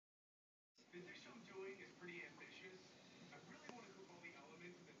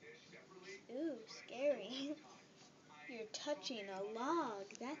Ooh, scary. You're touching a log.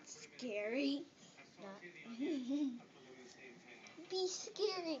 That's scary. Not. Be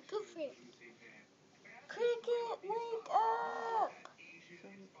scary. Go for it. Cricket, wake up!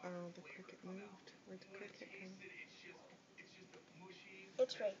 Oh, the cricket moved. Where'd the cricket go?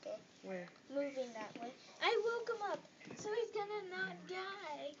 It's right there. Where? Moving that way. I woke him up, so he's gonna not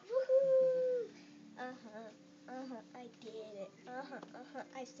die. Woohoo! I did it.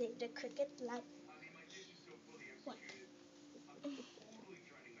 I saved a cricket's life. What?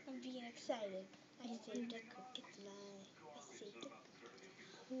 I'm being excited. I saved a cricket's life. I saved it.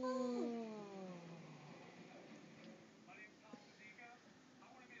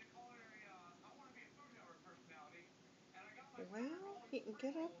 Well, he can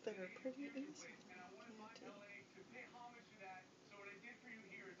get up there pretty easily, can't he?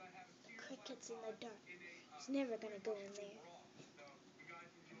 The cricket's in the dark. He's never gonna go in there.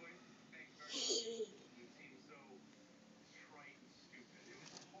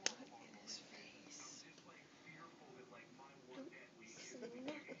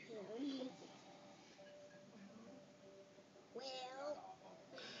 Smack him.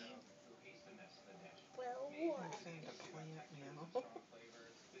 Well, what? I found a plant now.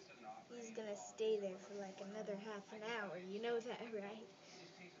 He's gonna stay there for like another half an hour. You know that, right?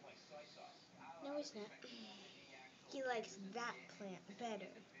 No, he's not. He likes that plant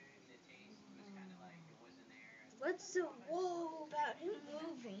better. What's so whoa about him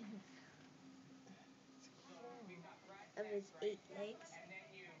moving? Of his 8 legs.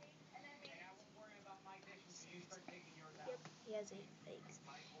 Yep, he has 8 legs.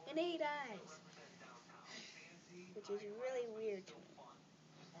 And 8 eyes. Which is really weird to me.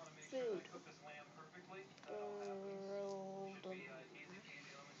 Food.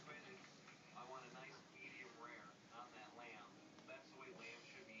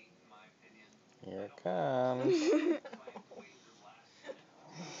 Here it comes.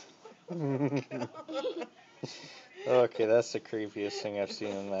 Okay, that's the creepiest thing I've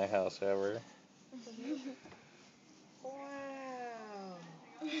seen in my house ever. Wow.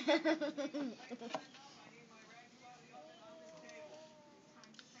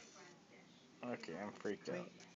 Okay, I'm freaked out. Wait.